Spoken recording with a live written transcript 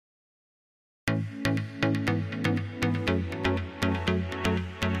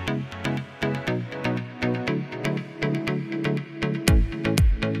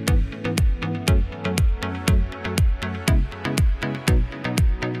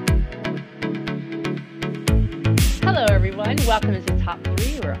everyone. Welcome to Top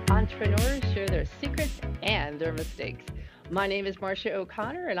 3, where entrepreneurs share their secrets and their mistakes. My name is Marcia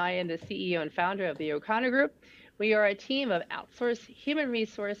O'Connor, and I am the CEO and founder of the O'Connor Group. We are a team of outsourced human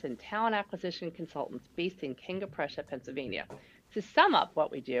resource and talent acquisition consultants based in King of Prussia, Pennsylvania. To sum up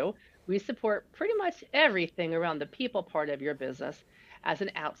what we do, we support pretty much everything around the people part of your business as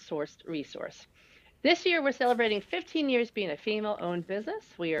an outsourced resource. This year, we're celebrating 15 years being a female-owned business.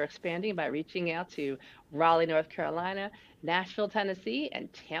 We are expanding by reaching out to Raleigh, North Carolina, Nashville, Tennessee,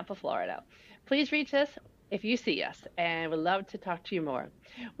 and Tampa, Florida. Please reach us if you see us, and we'd love to talk to you more.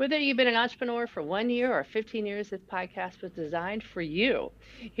 Whether you've been an entrepreneur for 1 year or 15 years, this podcast was designed for you.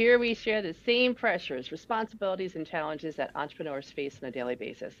 Here we share the same pressures, responsibilities, and challenges that entrepreneurs face on a daily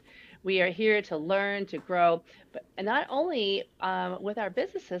basis. We are here to learn, to grow, but not only with our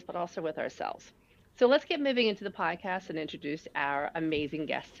businesses, but also with ourselves. So let's get moving into the podcast and introduce our amazing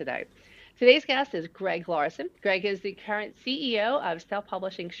guest today. Today's guest is Greg Larson. Greg is the current CEO of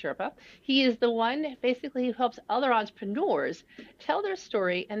Self-Publishing Sherpa. He is the one basically who helps other entrepreneurs tell their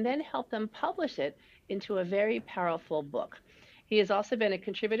story and then help them publish it into a very powerful book. He has also been a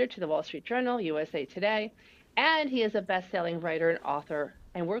contributor to the Wall Street Journal, USA Today, and he is a best-selling writer and author.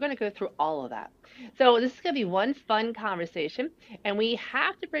 And we're going to go through all of that. So this is going to be one fun conversation. And we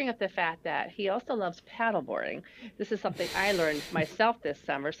have to bring up the fact that he also loves paddleboarding. This is something I learned myself this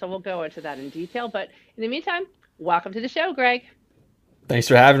summer. So we'll go into that in detail. But in the meantime, welcome to the show, Greg. Thanks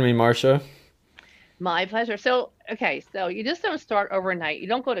for having me, Marcia. My pleasure. So, okay, so you just don't start overnight. You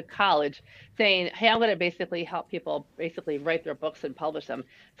don't go to college saying, hey, I'm going to basically help people basically write their books and publish them.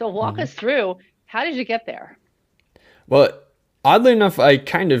 So walk us through, how did you get there? Well, oddly enough, I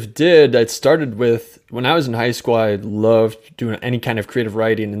kind of did. It started with when I was in high school, I loved doing any kind of creative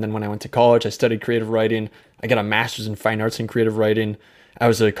writing. And then when I went to college, I studied creative writing. I got a master's in fine arts and creative writing. I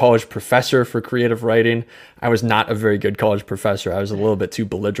was a college professor for creative writing. I was not a very good college professor. I was a little bit too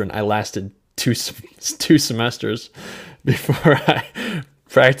belligerent. I lasted two semesters before I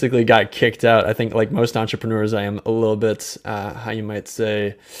practically got kicked out. I think like most entrepreneurs, I am a little bit, how you might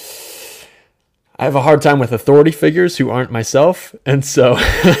say, I have a hard time with authority figures who aren't myself. And so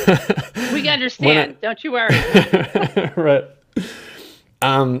we understand. Don't you worry. Right.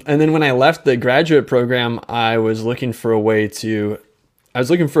 And then when I left the graduate program, I was looking for a way to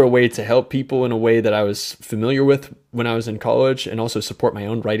help people in a way that I was familiar with when I was in college and also support my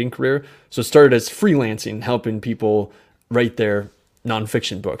own writing career. So it started as freelancing, helping people write their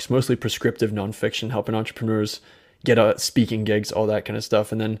nonfiction books, mostly prescriptive nonfiction, helping entrepreneurs get speaking gigs, all that kind of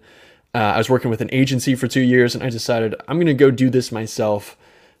stuff. And then I was working with an agency for 2 years, and I decided I'm going to go do this myself.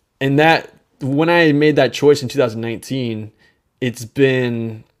 And that when I made that choice in 2019, it's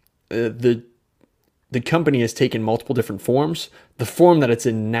been the company has taken multiple different forms. The form that it's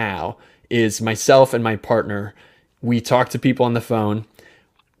in now is myself and my partner. We talk to people on the phone.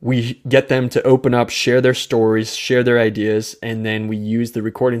 We get them to open up, share their stories, share their ideas, and then we use the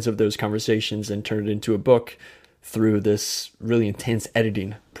recordings of those conversations and turn it into a book through this really intense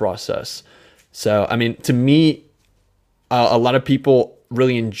editing process. So, I mean, to me, a lot of people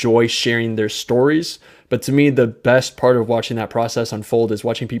really enjoy sharing their stories, but to me, the best part of watching that process unfold is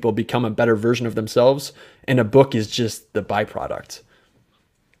watching people become a better version of themselves, and a book is just the byproduct.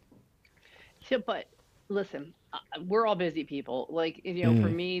 Yeah, but listen, we're all busy people. Like, for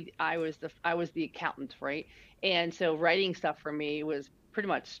me, I was the accountant, right? And so writing stuff for me was pretty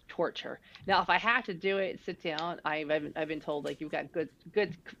much torture. Now, if I have to do it, sit down. I've been told like you've got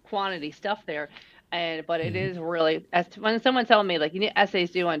good quantity stuff there, but it is really, as when someone told me like you need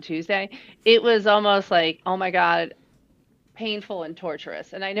essays due on Tuesday, it was almost like, oh my God, painful and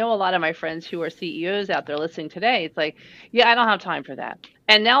torturous. And I know a lot of my friends who are CEOs out there listening today. It's like, yeah, I don't have time for that.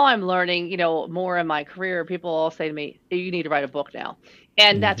 And now I'm learning, more in my career. People all say to me, you need to write a book now.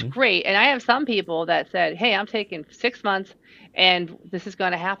 And that's great. And I have some people that said, hey, I'm taking 6 months and this is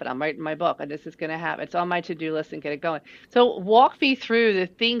going to happen. I'm writing my book and this is going to happen. It's on my to-do list and get it going. So walk me through the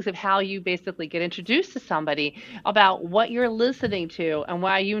things of how you basically get introduced to somebody about what you're listening to and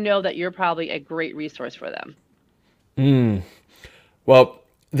why you know that you're probably a great resource for them. Well,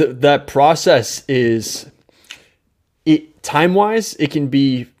 that process is, time-wise, it can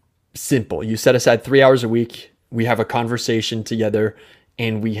be simple. You set aside 3 hours a week. We have a conversation together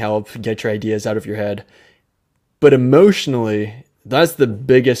and we help get your ideas out of your head. But emotionally, that's the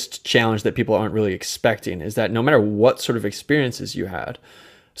biggest challenge that people aren't really expecting, is that no matter what sort of experiences you had.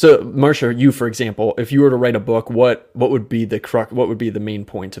 So Marcia, you, for example, if you were to write a book, what would be the main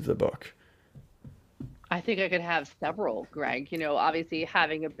point of the book? I think I could have several, Greg. Obviously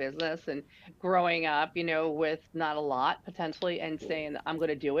having a business and growing up, with not a lot potentially, and saying, I'm going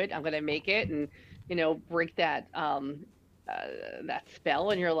to do it, I'm going to make it, and, break that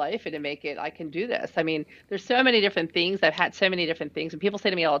spell in your life and to make it, I can do this. I mean, there's so many different things. I've had so many different things. And people say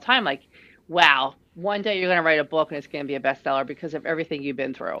to me all the time, like, wow, one day you're going to write a book and it's going to be a bestseller because of everything you've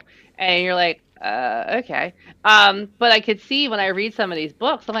been through. And you're like, okay. But I could see when I read some of these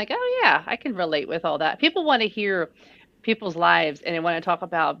books, I'm like, oh, yeah, I can relate with all that. People want to hear people's lives and they want to talk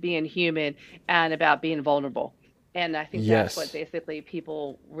about being human and about being vulnerable. And I think that's what Yes. basically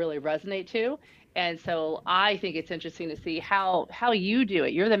people really resonate to. And so I think it's interesting to see how you do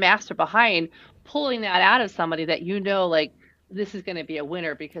it. You're the master behind pulling that out of somebody that like this is going to be a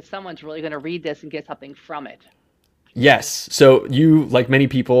winner because someone's really going to read this and get something from it. Yes. So you, like many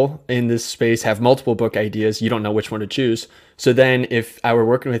people in this space, have multiple book ideas. You don't know which one to choose. So then if I were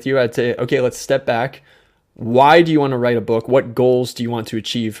working with you, I'd say, okay, let's step back. Why do you want to write a book? What goals do you want to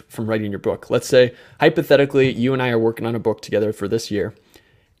achieve from writing your book? Let's say, hypothetically, you and I are working on a book together for this year,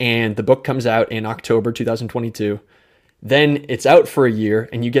 and the book comes out in October 2022. Then it's out for a year,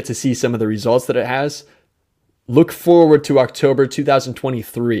 and you get to see some of the results that it has. Look forward to October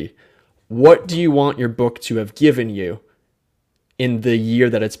 2023. What do you want your book to have given you in the year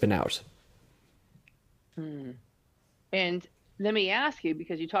that it's been out? Hmm. And let me ask you,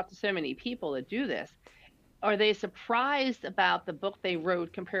 because you talk to so many people that do this, are they surprised about the book they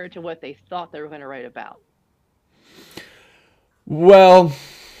wrote compared to what they thought they were going to write about? Well,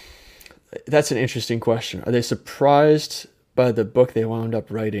 that's an interesting question. Are they surprised by the book they wound up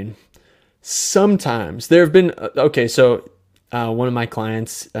writing? Sometimes there have been, okay, so one of my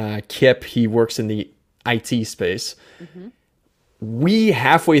clients, Kip, he works in the IT space. Hmm. We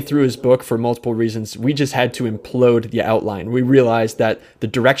halfway through his book, for multiple reasons, we just had to implode the outline. We realized that the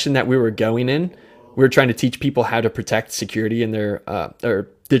direction that we were going in, we were trying to teach people how to protect security in their or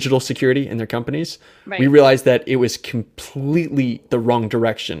digital security in their companies. We Right. realized that it was completely the wrong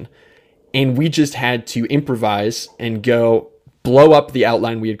direction, and we just had to improvise and go blow up the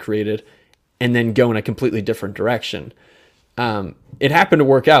outline we had created and then go in a completely different direction. It happened to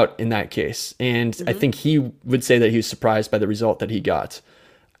work out in that case, and I Hmm. think he would say that he was surprised by the result that he got.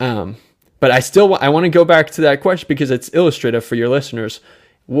 Um, but I want to go back to that question because it's illustrative for your listeners.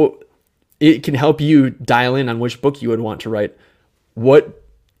 What It can help you dial in on which book you would want to write. What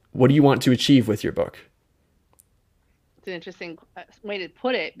what do you want to achieve with your book? It's an interesting way to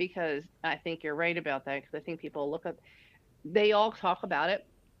put it because I think you're right about that. Because I think people look at, they all talk about it,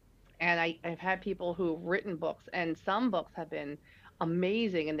 and I've had people who've written books, and some books have been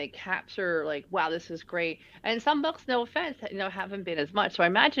amazing and they capture like, wow, this is great. And some books, no offense, haven't been as much. So I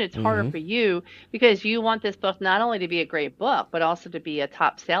imagine it's harder Hmm. for you because you want this book not only to be a great book, but also to be a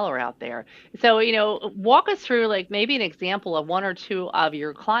top seller out there. So, walk us through like maybe an example of one or two of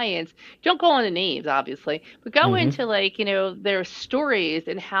your clients. Don't go into names, obviously, but go Hmm. into like, their stories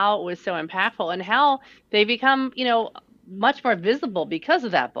and how it was so impactful and how they become, much more visible because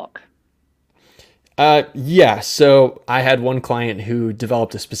of that book. Yeah. So I had one client who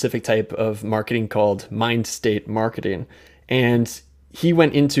developed a specific type of marketing called mind state marketing. And he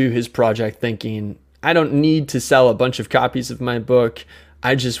went into his project thinking, I don't need to sell a bunch of copies of my book.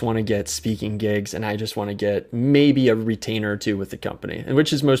 I just want to get speaking gigs and I just want to get maybe a retainer or two with the company, and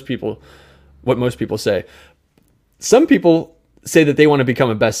which is what most people say. Some people say that they want to become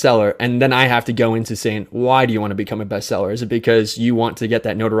a bestseller, and then I have to go into saying, why do you want to become a bestseller? Is it because you want to get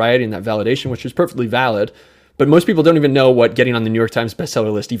that notoriety and that validation, which is perfectly valid? But most people don't even know what getting on the New York Times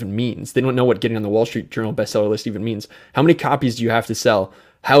bestseller list even means. They don't know what getting on the Wall Street Journal bestseller list even means. How many copies do you have to sell?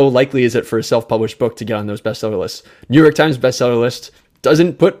 How likely is it for a self-published book to get on those bestseller lists? New York Times bestseller list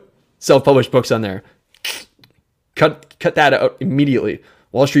doesn't put self-published books on there. Cut that out immediately.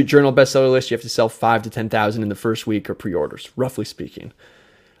 Wall Street Journal bestseller list, you have to sell 5 to 10,000 in the first week or pre-orders, roughly speaking.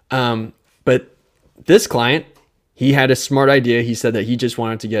 But this client, he had a smart idea. He said that he just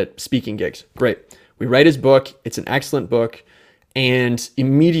wanted to get speaking gigs. Great. We write his book. It's an excellent book. And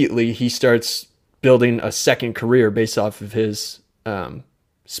immediately he starts building a second career based off of his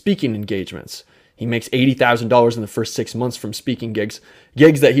speaking engagements. He makes $80,000 in the first 6 months from speaking gigs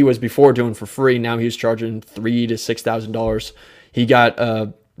that he was before doing for free. Now he was charging $3,000 to $6,000. He got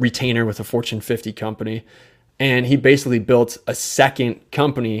a retainer with a Fortune 50 company, and he basically built a second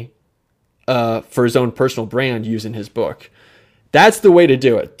company for his own personal brand using his book. That's the way to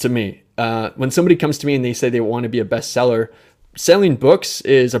do it to me. When somebody comes to me and they say they want to be a bestseller, selling books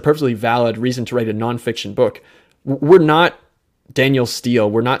is a perfectly valid reason to write a nonfiction book. We're not Daniel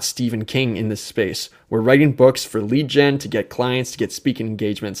Steele. We're not Stephen King in this space. We're writing books for lead gen, to get clients, to get speaking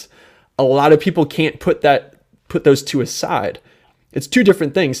engagements. a lot of people can't put those two aside. It's two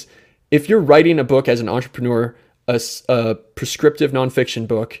different things. If you're writing a book as an entrepreneur, a prescriptive nonfiction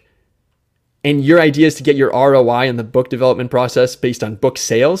book, and your idea is to get your ROI in the book development process based on book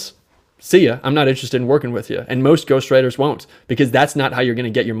sales, see ya. I'm not interested in working with you. And most ghostwriters won't, because that's not how you're going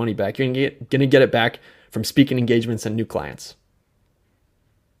to get your money back. You're going to get it back from speaking engagements and new clients.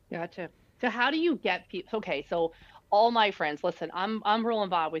 Gotcha. So how do you get people? Okay, so all my friends, listen, I'm real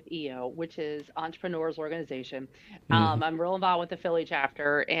involved with EO, which is Entrepreneurs Organization. I'm real involved with the Philly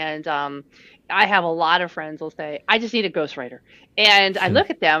chapter, and I have a lot of friends who'll say, "I just need a ghostwriter," and I look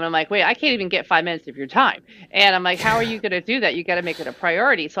at them and I'm like, "Wait, I can't even get 5 minutes of your time." And I'm like, "How are you going to do that? You got to make it a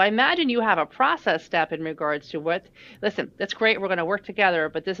priority." So I imagine you have a process step in regards to what. Listen, that's great. We're going to work together,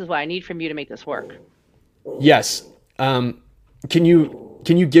 but this is what I need from you to make this work. Yes. Can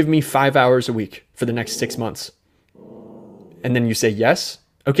you give me 5 hours a week for the next 6 months? And then you say yes.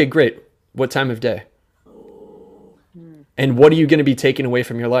 Okay, great. What time of day? And what are you going to be taking away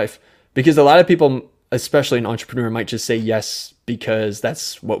from your life? Because a lot of people, especially an entrepreneur, might just say yes because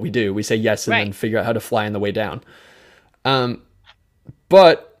that's what we do. We say yes and then figure out how to fly on the way down.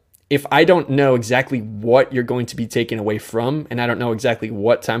 But if I don't know exactly what you're going to be taken away from, and I don't know exactly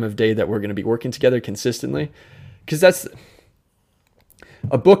what time of day that we're going to be working together consistently, because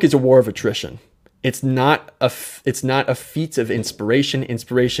a book is a war of attrition. It's not a feat of inspiration.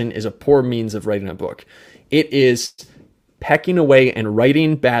 Inspiration is a poor means of writing a book. It is pecking away and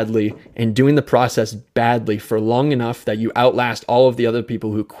writing badly and doing the process badly for long enough that you outlast all of the other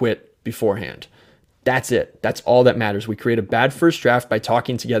people who quit beforehand. That's it. That's all that matters. We create a bad first draft by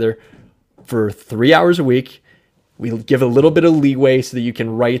talking together for 3 hours a week. We give a little bit of leeway so that you can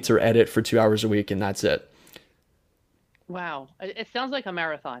write or edit for 2 hours a week, and that's it. Wow. It sounds like a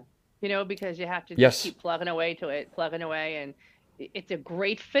marathon, because you have to Yes. keep plugging away to it, plugging away. And it's a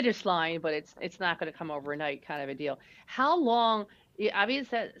great finish line, but it's not going to come overnight kind of a deal. How long, I mean,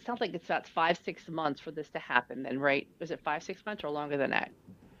 it sounds like it's about 5, 6 months for this to happen then, right? Was it 5, 6 months or longer than that?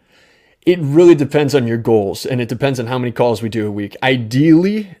 It really depends on your goals, and it depends on how many calls we do a week.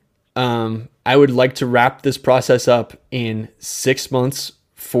 Ideally, I would like to wrap this process up in 6 months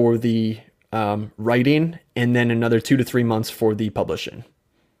for the writing, and then another 2 to 3 months for the publishing.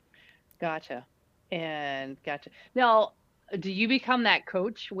 Gotcha. Gotcha. Now, do you become that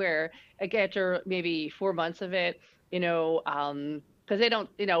coach where after maybe 4 months of it, because they don't,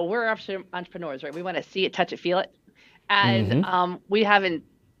 we're entrepreneurs, right? We want to see it, touch it, feel it. And we haven't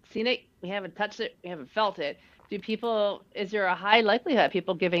seen it, we haven't touched it, we haven't felt it. Is there a high likelihood of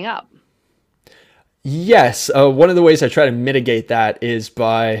people giving up? Yes. One of the ways I try to mitigate that is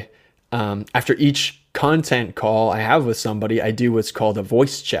by, after each content call I have with somebody, I do what's called a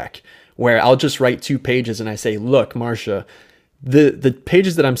voice check, where I'll just write 2 pages and I say, "Look, Marcia, the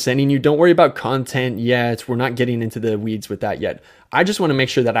pages that I'm sending you, don't worry about content yet. We're not getting into the weeds with that yet. I just want to make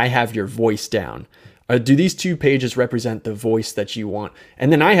sure that I have your voice down. Do these 2 pages represent the voice that you want?"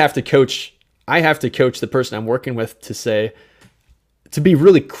 And then I have to coach the person I'm working with to be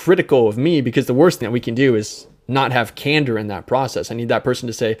really critical of me, because the worst thing that we can do is not have candor in that process. I need that person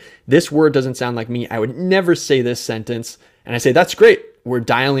to say, "This word doesn't sound like me. I would never say this sentence." And I say, "That's great. We're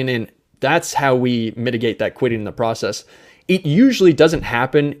dialing in." That's how we mitigate that quitting in the process. It usually doesn't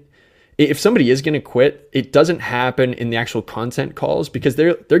happen. If somebody is going to quit, it doesn't happen in the actual content calls, because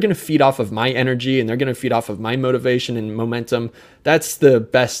they're going to feed off of my energy and they're going to feed off of my motivation and momentum. That's the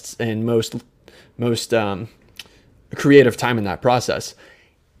best and most creative time in that process.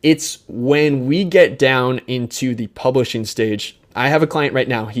 It's when we get down into the publishing stage. I have a client right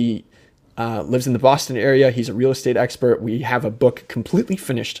now. He lives in the Boston area. He's a real estate expert. We have a book completely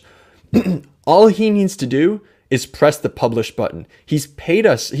finished. All he needs to do is press the publish button. He's paid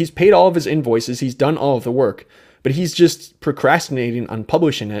us. He's paid all of his invoices. He's done all of the work, but he's just procrastinating on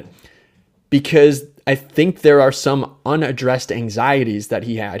publishing it because I think there are some unaddressed anxieties that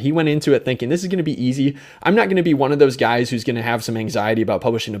he had. He went into it thinking, this is going to be easy. I'm not going to be one of those guys who's going to have some anxiety about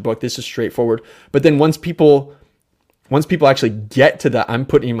publishing a book. This is straightforward. But then once people actually get to that, I'm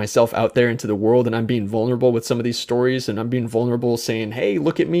putting myself out there into the world and I'm being vulnerable with some of these stories, and I'm being vulnerable saying, hey,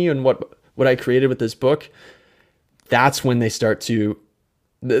 look at me and what I created with this book. That's when they start to,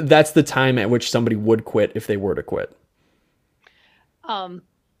 that's the time at which somebody would quit if they were to quit.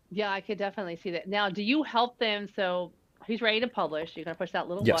 Yeah, I could definitely see that. Now, do you help them? So he's ready to publish. You're going to push that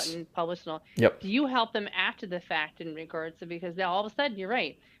little Yes. button, publish and all. Yep. Do you help them after the fact in regards to, because now all of a sudden you're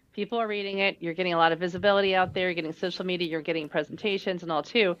right. People are reading it. You're getting a lot of visibility out there. You're getting social media. You're getting presentations and all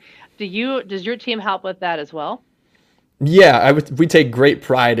too. Does your team help with that as well? Yeah, we take great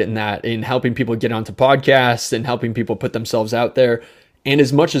pride in that, in helping people get onto podcasts and helping people put themselves out there. And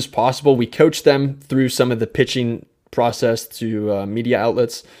as much as possible, we coach them through some of the pitching process to media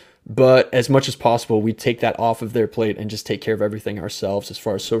outlets. But as much as possible, we take that off of their plate and just take care of everything ourselves as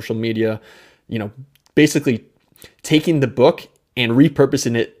far as social media, basically taking the book and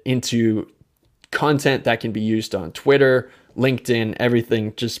repurposing it into content that can be used on Twitter, LinkedIn,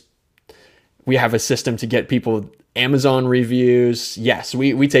 everything. Just we have a system to get people Amazon reviews. Yes,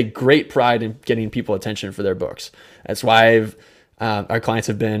 we take great pride in getting people attention for their books. That's why our clients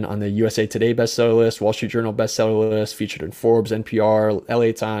have been on the USA Today bestseller list, Wall Street Journal bestseller list, featured in Forbes, NPR,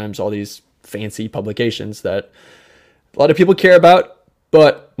 LA Times, all these fancy publications that a lot of people care about,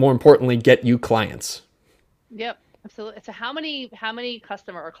 but more importantly, get you clients. Yep, absolutely. So how many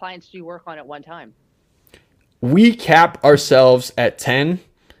customer or clients do you work on at one time? We cap ourselves at 10,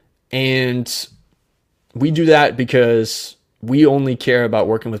 and we do that because we only care about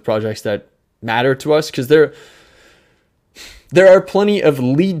working with projects that matter to us, because there are plenty of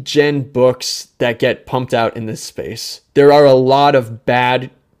lead gen books that get pumped out in this space. There are a lot of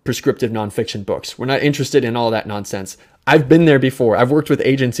bad prescriptive nonfiction books. We're not interested in all that nonsense. I've been there before. I've worked with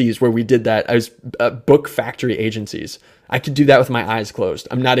agencies where we did that. I was book factory agencies. I could do that with my eyes closed.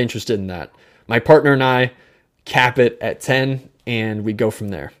 I'm not interested in that. My partner and I cap it at 10, and we go from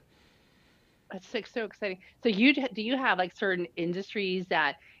there. That's like so exciting. So do you have like certain industries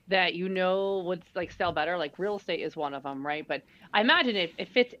that would like sell better? Like real estate is one of them, right? But I imagine it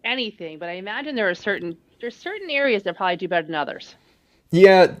fits anything. But I imagine there's certain areas that probably do better than others.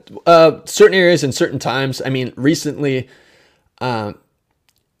 Yeah, certain areas and certain times. I mean, recently, uh,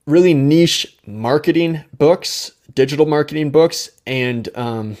 really niche marketing books, digital marketing books, and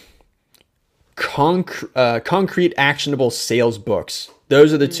concrete actionable sales books.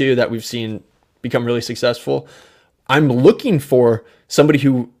 Those are the two that we've seen become really successful. I'm looking for somebody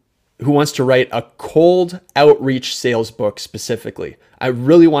who wants to write a cold outreach sales book specifically. I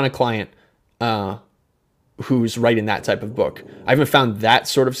really want a client who's writing that type of book. I haven't found that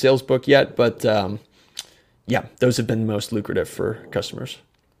sort of sales book yet, but yeah, those have been the most lucrative for customers.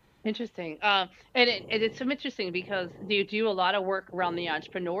 Interesting. And it's so interesting because you do a lot of work around the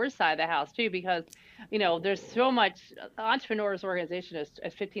entrepreneur side of the house too, because there's so much entrepreneurs organization is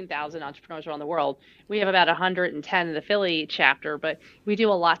 15,000 entrepreneurs around the world. We have about 110 in the Philly chapter, but we do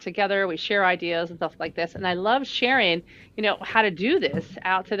a lot together. We share ideas and stuff like this. And I love sharing, how to do this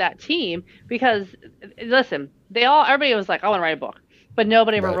out to that team because listen, everybody was like, I want to write a book, but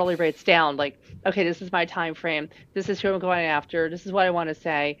nobody ever Right. really writes down like, okay, this is my time frame. This is who I'm going after. This is what I want to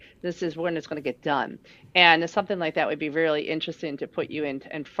say. This is when it's going to get done. And something like that would be really interesting to put you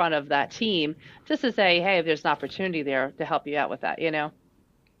in front of that team just to say, hey, there's an opportunity there to help you out with that.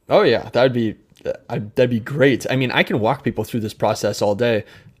 Oh yeah, that'd be great. I mean, I can walk people through this process all day.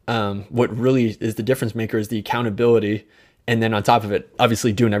 What really is the difference maker is the accountability, and then on top of it,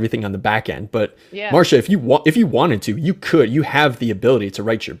 obviously doing everything on the back end. But Yeah. Marcia, if you wanted to, you could. You have the ability to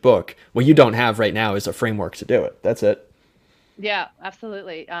write your book. What you don't have right now is a framework to do it. That's it. Yeah,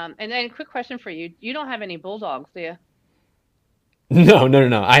 absolutely. And then quick question for you. You don't have any bulldogs, do you? No, no, no,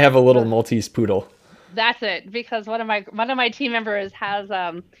 no. I have a little Maltese poodle. That's it, because one of my team members has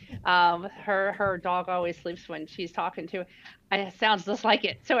her dog always sleeps when she's talking to, and it sounds just like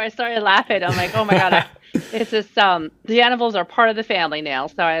it. So I started laughing. I'm like, oh my God, it's just the animals are part of the family now,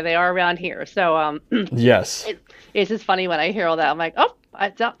 so they are around here. So Yes. it's just funny when I hear all that. I'm like, oh,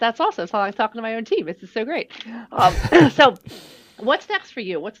 that's awesome. It's like talking to my own team. This is so great. Um, so what's next for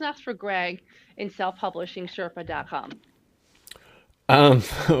you? What's next for Greg in self-publishingsherpa.com?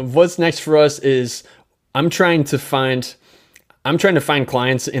 What's next for us is I'm trying to find I'm trying to find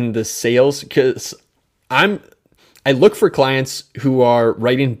clients in the sales because I'm I look for clients who are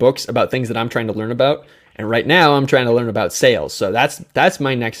writing books about things that I'm trying to learn about. And right now I'm trying to learn about sales. So that's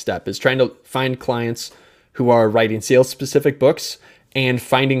my next step is trying to find clients who are writing sales specific books and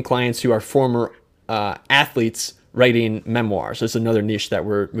finding clients who are former athletes writing memoirs. That's another niche that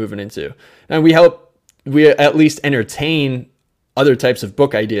we're moving into. And we at least entertain other types of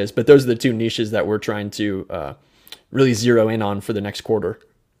book ideas, but those are the two niches that we're trying to really zero in on for the next quarter.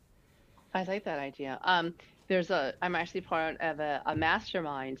 I like that idea. I'm actually part of a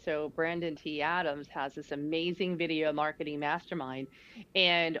mastermind. So Brandon T. Adams has this amazing video marketing mastermind,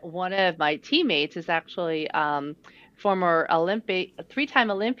 and one of my teammates is actually former Olympic, three-time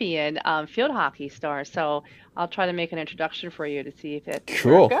Olympian field hockey star. So I'll try to make an introduction for you to see if where it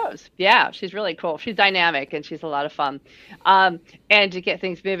Cool. goes. Yeah, she's really cool. She's dynamic and she's a lot of fun, and to get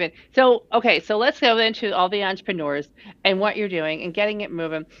things moving. So okay, so let's go into all the entrepreneurs and what you're doing and getting it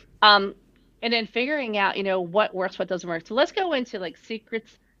moving. Um, and then figuring out, what works, what doesn't work. So let's go into like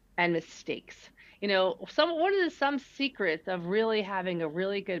secrets and mistakes. What are some secrets of really having a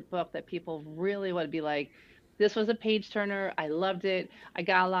really good book that people really want to be like, this was a page turner. I loved it. I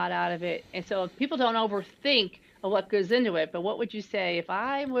got a lot out of it. And so people don't overthink of what goes into it. But what would you say if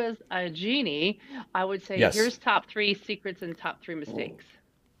I was a genie? I would say, Yes. here's top three secrets and top three mistakes.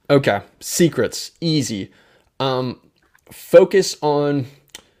 Okay. Secrets. Easy. Focus on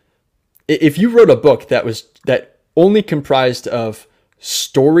if you wrote a book that only comprised of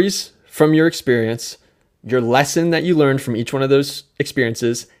stories from your experience, your lesson that you learned from each one of those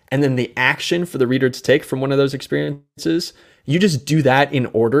experiences, and then the action for the reader to take from one of those experiences, you just do that in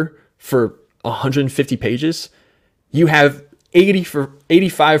order for 150 pages, you have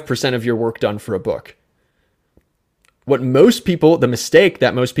 85% of your work done for a book. The mistake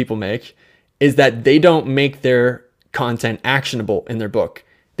that most people make is that they don't make their content actionable in their book.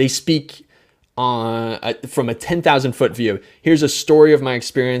 They speak from a 10,000 foot view. Here's a story of my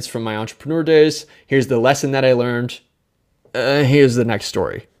experience from my entrepreneur days. Here's the lesson that I learned. Here's the next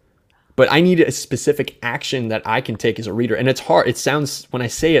story. But I need a specific action that I can take as a reader. And it's hard. When I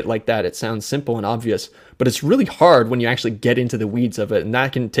say it like that, it sounds simple and obvious, but it's really hard when you actually get into the weeds of it. And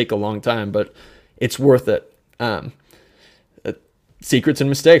that can take a long time, but it's worth it. Secrets and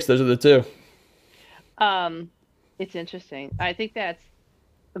mistakes, those are the two. It's interesting. I think that's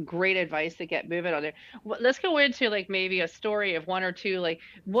great advice to get moving on there. Let's go into like maybe a story of one or two. Like,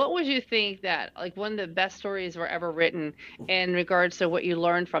 what would you think that like one of the best stories were ever written in regards to what you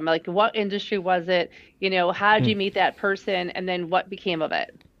learned from? Like, what industry was it? How did you meet that person, and then what became of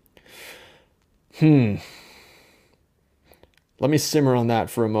it? Let me simmer on that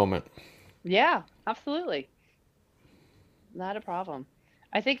for a moment. Yeah, absolutely. Not a problem.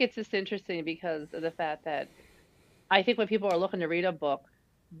 I think it's just interesting because of the fact that I think when people are looking to read a book,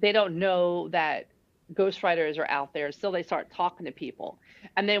 they don't know that ghostwriters are out there. So they start talking to people.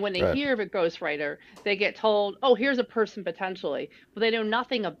 And then when they Right. hear of a ghostwriter, they get told, oh, here's a person potentially, but they know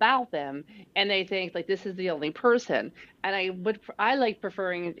nothing about them. And they think like this is the only person. And I like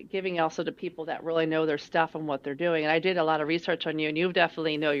preferring giving also to people that really know their stuff and what they're doing. And I did a lot of research on you, and you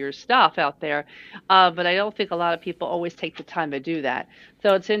definitely know your stuff out there. But I don't think a lot of people always take the time to do that.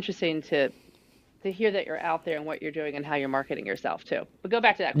 So it's interesting to hear that you're out there and what you're doing and how you're marketing yourself too. But go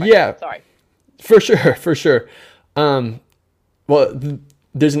back to that question. Yeah, Sorry. for sure, for sure. Um, well,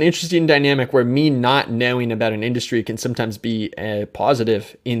 there's an interesting dynamic where me not knowing about an industry can sometimes be a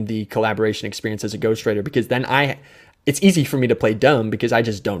positive in the collaboration experience as a ghostwriter, because it's easy for me to play dumb because I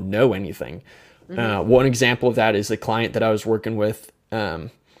just don't know anything. Hmm. One example of that is a client that I was working with.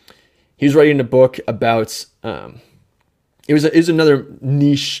 He was writing a book about it was another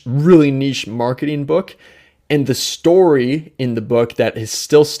niche, really niche marketing book. And the story in the book that has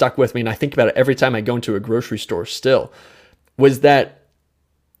still stuck with me, and I think about it every time I go into a grocery store still, was that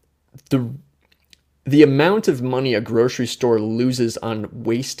the the amount of money a grocery store loses on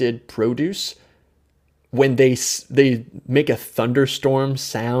wasted produce when they make a thunderstorm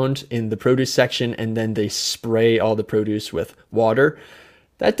sound in the produce section and then they spray all the produce with water,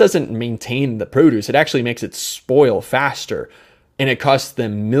 that doesn't maintain the produce. It actually makes it spoil faster. And it costs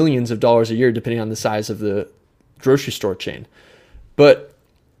them millions of dollars a year, depending on the size of the grocery store chain. But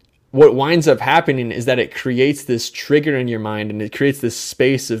what winds up happening is that it creates this trigger in your mind, and it creates this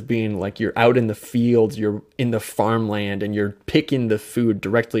space of being like you're out in the fields, you're in the farmland, and you're picking the food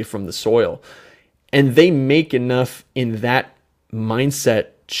directly from the soil. And they make enough in that mindset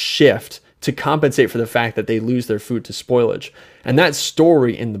shift to compensate for the fact that they lose their food to spoilage. And that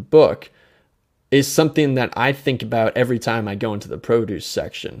story in the book is something that I think about every time I go into the produce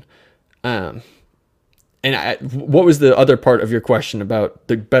section. What was the other part of your question about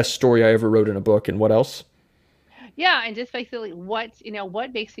the best story I ever wrote in a book, and what else? Yeah, and just basically what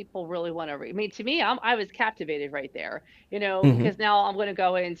makes people really want to read. I mean, to me, I was captivated right there. Hmm. Because now I'm going to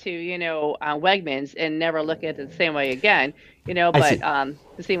go into Wegmans and never look at it the same way again. I But see.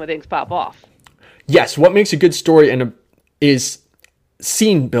 to see when things pop off. Yes, what makes a good story is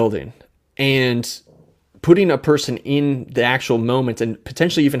scene building and putting a person in the actual moment, and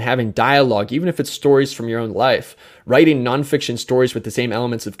potentially even having dialogue, even if it's stories from your own life, writing nonfiction stories with the same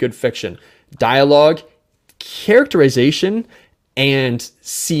elements of good fiction, dialogue, characterization, and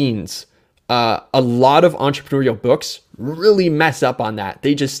scenes. A lot of entrepreneurial books really mess up on that.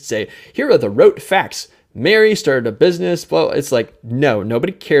 They just say, here are the rote facts. Mary started a business. Well, it's like, no,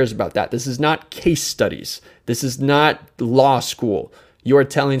 nobody cares about that. This is not case studies. This is not law school. You are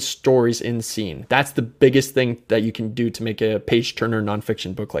telling stories in scene. That's the biggest thing that you can do to make a page turner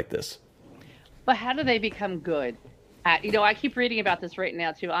nonfiction book like this. But how do they become good at, I keep reading about this right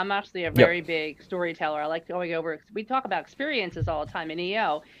now too. I'm actually a very Yep. big storyteller. I like going over, we talk about experiences all the time in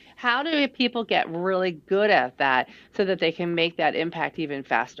EO. How do people get really good at that so that they can make that impact even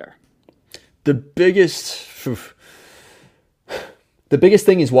faster? The biggest the biggest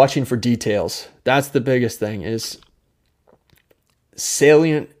thing is watching for details. That's the biggest thing, is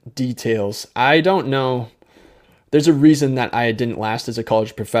salient details. I don't know. There's a reason that I didn't last as a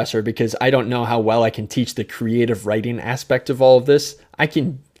college professor, because I don't know how well I can teach the creative writing aspect of all of this. I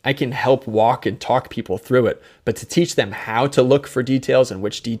can help walk and talk people through it, but to teach them how to look for details and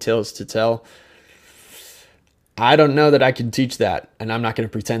which details to tell, I don't know that I can teach that, and I'm not going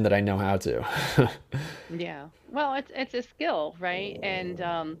to pretend that I know how to. Yeah. Well, it's a skill, right? And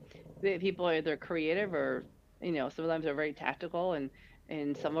the people are either creative or, sometimes they're very tactical,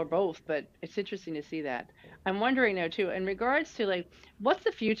 and some are both. But it's interesting to see that. I'm wondering though too, in regards to like, what's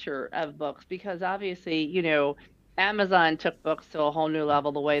the future of books? Because obviously, Amazon took books to a whole new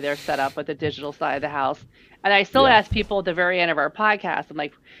level the way they're set up with the digital side of the house. And I still Yeah. ask people at the very end of our podcast, I'm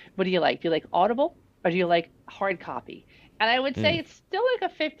like, what do you like? Do you like Audible or do you like hard copy? And I would say Mm. it's still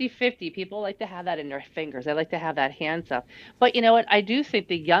like a 50-50. People like to have that in their fingers. They like to have that hands up. But you know what? I do think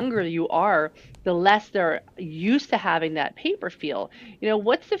the younger you are, the less they're used to having that paper feel.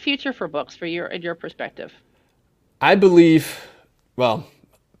 What's the future for books for in your perspective? I believe, well,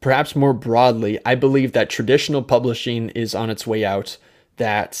 perhaps more broadly, I believe that traditional publishing is on its way out,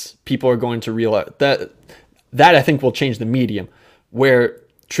 that people are going to realize that I think will change the medium. Where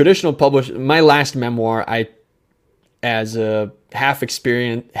traditional my last memoir, I, as a half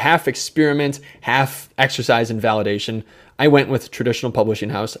experiment, half exercise and validation, I went with traditional publishing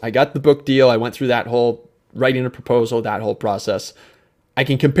house. I got the book deal. I went through that whole writing a proposal, that whole process. I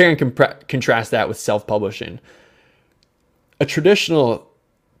can compare and contrast that with self-publishing. A traditional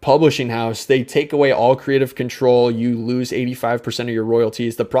publishing house, they take away all creative control. You lose 85% of your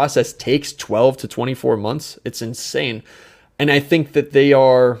royalties. The process takes 12 to 24 months. It's insane. And I think that they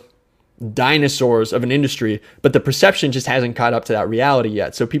are dinosaurs of an industry, but the perception just hasn't caught up to that reality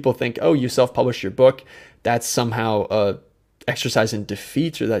yet. So people think, oh, you self-publish your book, that's somehow a exercise in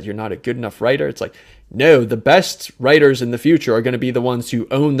defeat, or that you're not a good enough writer. It's like, no, the best writers in the future are going to be the ones who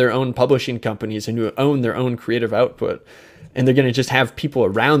own their own publishing companies and who own their own creative output. And they're going to just have people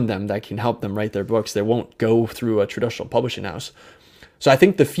around them that can help them write their books. They won't go through a traditional publishing house. So I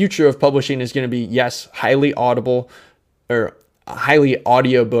think the future of publishing is going to be, yes, highly audible or highly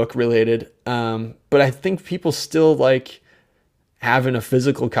audiobook related. But I think people still like having a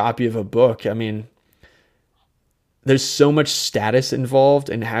physical copy of a book. I mean, there's so much status involved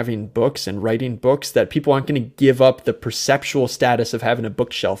in having books and writing books that people aren't going to give up the perceptual status of having a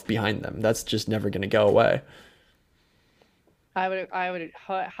bookshelf behind them. That's just never going to go away. I would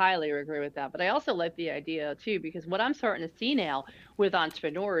highly agree with that. But I also like the idea too, because what I'm starting to see now with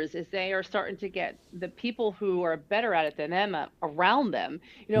entrepreneurs is they are starting to get the people who are better at it than them around them.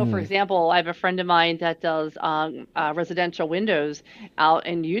 For Mm. example, I have a friend of mine that does residential windows out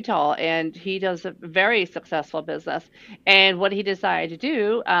in Utah, and he does a very successful business. And what he decided to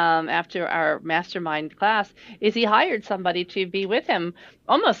do after our mastermind class is he hired somebody to be with him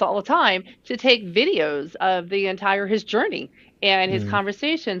almost all the time to take videos of the entire his journey and his Mm.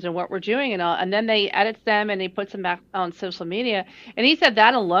 conversations and what we're doing and all, and then they edits them and he puts them back on social media. And he said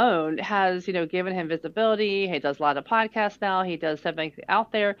that alone has, given him visibility. He does a lot of podcasts now. He does something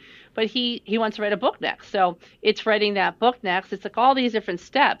out there, but he wants to write a book next. So it's writing that book next. It's like all these different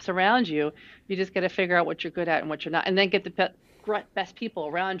steps around you. You just got to figure out what you're good at and what you're not, and then get the best people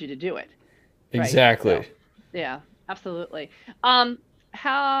around you to do it. Right. So Exactly. yeah, absolutely.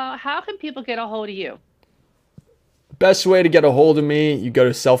 How can people get a hold of you? Best way to get a hold of me, you go to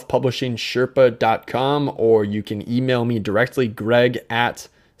selfpublishingsherpa.com, or you can email me directly, greg at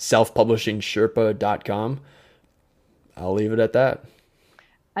selfpublishingsherpa.com. I'll leave it at that.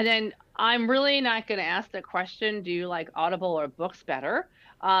 And then I'm really not going to ask the question, do you like Audible or books better?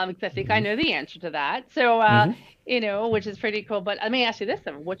 Because I think I Hmm. know the answer to that. So, Hmm. which is pretty cool. But let me ask you this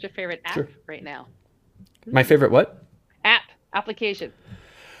then. What's your favorite app Sure. right now? My Hmm. favorite what? Application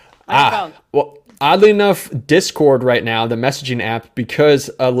on your phone. Well, oddly enough, Discord right now, the messaging app, because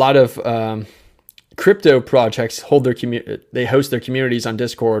a lot of crypto projects hold their they host their communities on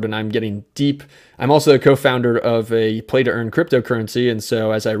Discord, and I'm getting deep. I'm also a co-founder of a play to earn cryptocurrency, and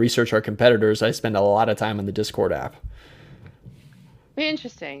so as I research our competitors, I spend a lot of time on the Discord app.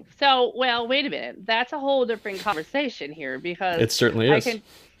 Interesting. So, well, wait a minute. That's a whole different conversation here because It certainly I is. can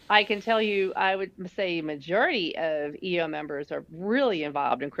I can tell you I would say majority of EO members are really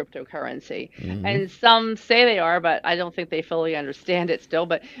involved in cryptocurrency. Hmm. And some say they are, but I don't think they fully understand it still.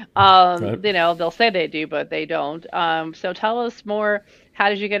 But Right. they'll say they do, but they don't. So tell us more. How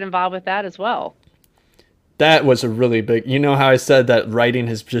did you get involved with that as well? That was a really big, you know how I said that writing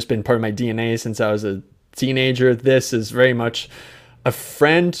has just been part of my DNA since I was a teenager? This is very much a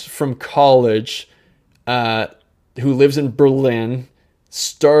friend from college who lives in Berlin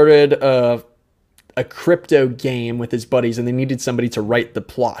started a crypto game with his buddies, and they needed somebody to write the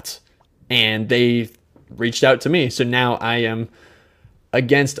plot. And they reached out to me. So now I am,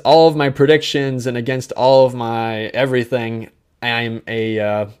 against all of my predictions and against all of my everything, I'm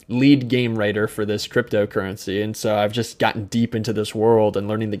a lead game writer for this cryptocurrency. And so I've just gotten deep into this world and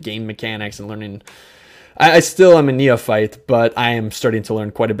learning the game mechanics and learning. I still am a neophyte, but I am starting to learn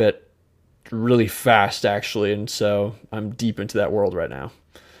quite a bit really fast, actually. And so I'm deep into that world right now.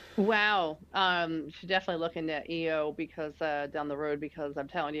 Wow. Should definitely look into EO because down the road, because I'm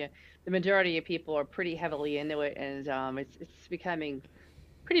telling you, the majority of people are pretty heavily into it, and it's becoming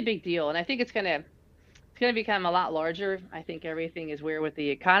pretty big deal. And I think it's gonna become a lot larger. I think everything is weird with the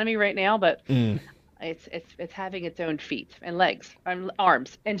economy right now, but it's having its own feet and legs and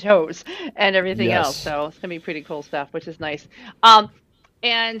arms and toes and everything else. Yes. So it's gonna be pretty cool stuff, which is nice. Um,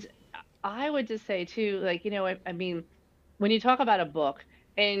 and I would just say too, like, I mean, when you talk about a book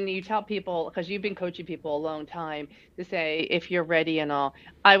and you tell people, because you've been coaching people a long time, to say if you're ready and all,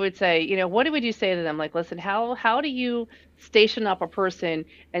 I would say, what would you say to them? Like, listen, how do you station up a person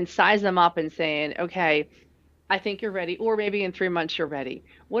and size them up and saying, okay, I think you're ready, or maybe in 3 months you're ready.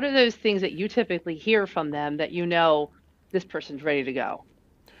 What are those things that you typically hear from them that this person's ready to go?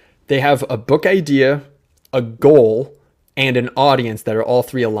 They have a book idea, a goal, and an audience that are all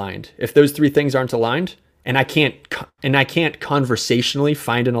three aligned. If those three things aren't aligned, and I can't conversationally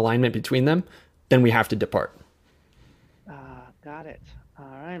find an alignment between them, then we have to depart. Got it. All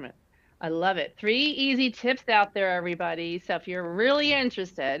right, man. I love it. 3 easy tips out there, everybody. So if you're really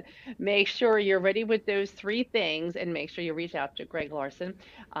interested, make sure you're ready with those 3 things, and make sure you reach out to Greg Larson,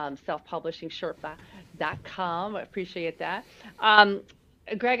 selfpublishingshortfire.com. I appreciate that. Um,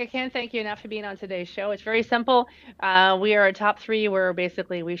 Greg, I can't thank you enough for being on today's show. It's very simple. We are a top three where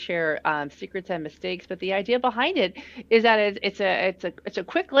basically we share secrets and mistakes, but the idea behind it is that it's a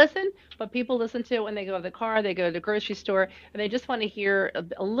quick listen, but people listen to it when they go to the car, they go to the grocery store, and they just want to hear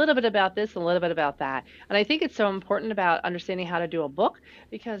a little bit about this, a little bit about that. And I think it's so important about understanding how to do a book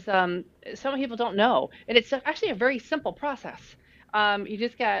because some people don't know, and it's actually a very simple process. You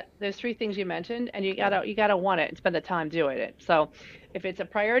just got those 3 things you mentioned, and you gotta want it and spend the time doing it. So, if it's a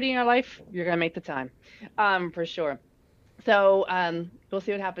priority in your life, you're gonna make the time, for sure. So we'll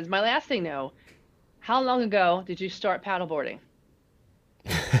see what happens. My last thing, though, how long ago did you start paddleboarding?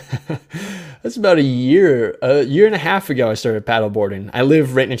 That's about a year and a half ago. I started paddleboarding. I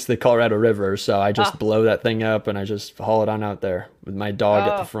live right next to the Colorado River, so I just Ah, blow that thing up and I just haul it on out there with my dog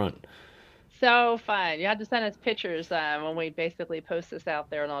at the oh, front. so fun. You have to send us pictures when we basically post this out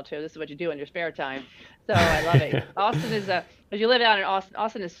there and all too. This is what you do in your spare time. So I love it. Austin is as you live out in Austin,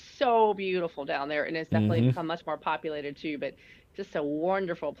 Austin is so beautiful down there, and it's definitely Hmm. become much more populated too. But just a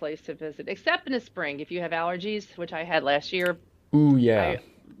wonderful place to visit, except in the spring if you have allergies, which I had last year. Ooh, yeah. I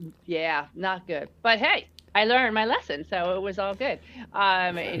Yeah, not good. But hey, I learned my lesson, so it was all good.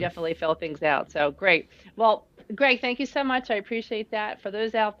 You definitely fill things out. So great. Well, Greg, thank you so much. I appreciate that. For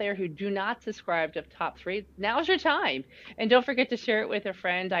those out there who do not subscribe to Top Three, now's your time. And don't forget to share it with a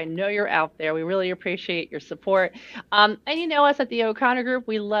friend. I know you're out there. We really appreciate your support. And you know us at the O'Connor Group,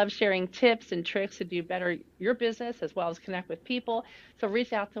 we love sharing tips and tricks to do better your business as well as connect with people. So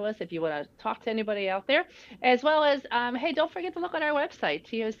reach out to us if you want to talk to anybody out there, as well as, hey, don't forget to look on our website,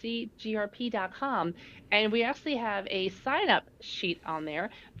 tocgrp.com. And we actually have a sign up sheet on there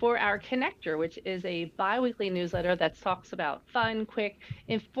for our connector, which is a bi-weekly newsletter that talks about fun, quick,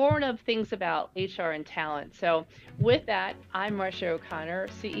 informative things about HR and talent. So with that, I'm Marcia O'Connor,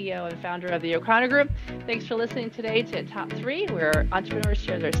 CEO and founder of the O'Connor Group. Thanks for listening today to Top 3, where entrepreneurs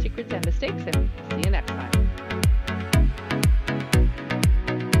share their secrets and mistakes, and see you next time.